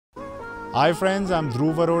Hi friends, I'm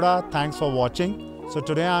Dhruv Arora. Thanks for watching. So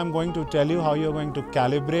today I'm going to tell you how you're going to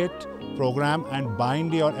calibrate, program and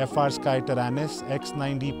bind your FrSky Taranis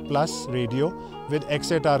X9D Plus radio with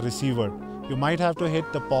X8R receiver. You might have to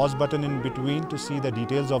hit the pause button in between to see the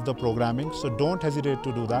details of the programming, so don't hesitate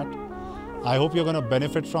to do that. I hope you're going to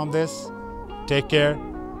benefit from this. Take care.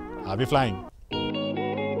 I'll be flying.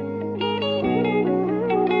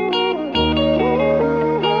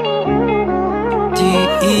 Do you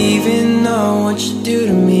even know what you do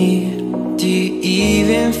to me? Do you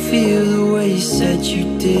even feel the way you said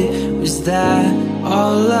you did? Was that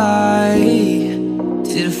all a lie?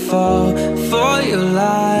 Did I fall for your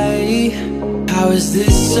lie? How is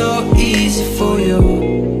this so easy for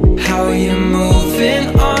you? How are you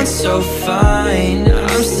moving on so fine?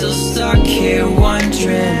 I'm still stuck here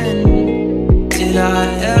wondering, did I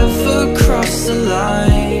ever cross the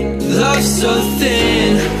line? Love so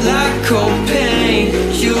thin, like cold pain,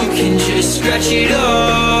 you can just scratch it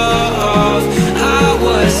off. I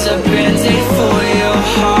was a Bandaid for your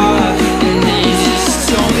heart, and then you just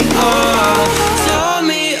tore me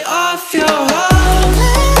off your heart.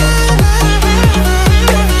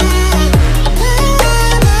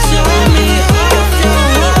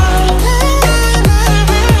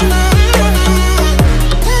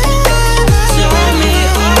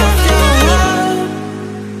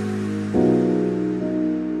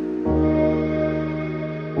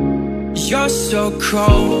 You're so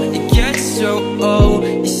cold, it gets so old.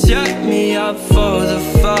 You set me up for the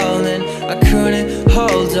fall and I couldn't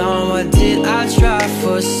hold on. Why did I try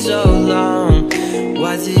for so long?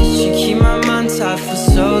 Why did you keep my mind tight for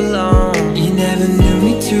so long? You never knew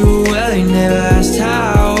me too well, you never asked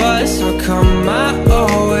how I was. How come I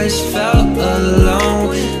always felt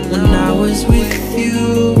alone when I was with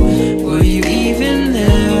you? Were you even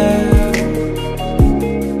there?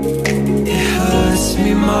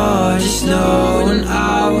 More, just knowing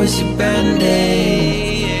I was your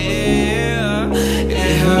Bandaid.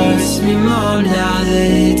 It hurts me more now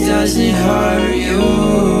that it doesn't hurt you.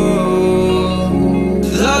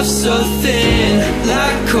 Love so thin,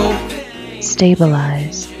 like cold pain.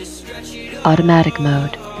 Stabilize. Automatic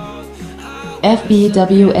mode.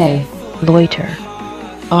 FBWA. Loiter.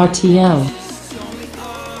 RTL.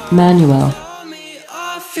 Manual.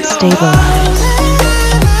 Stabilize.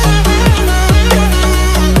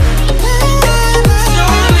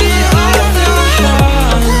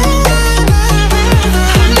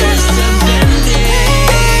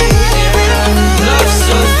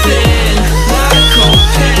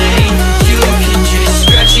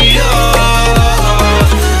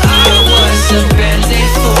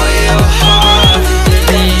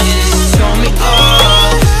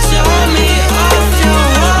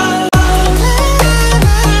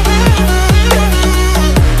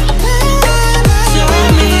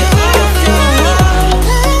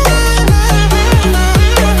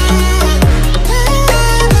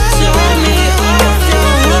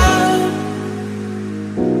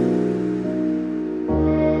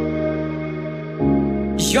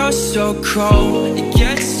 You're so cold, it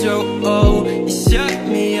gets so old. You set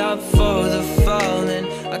me up for the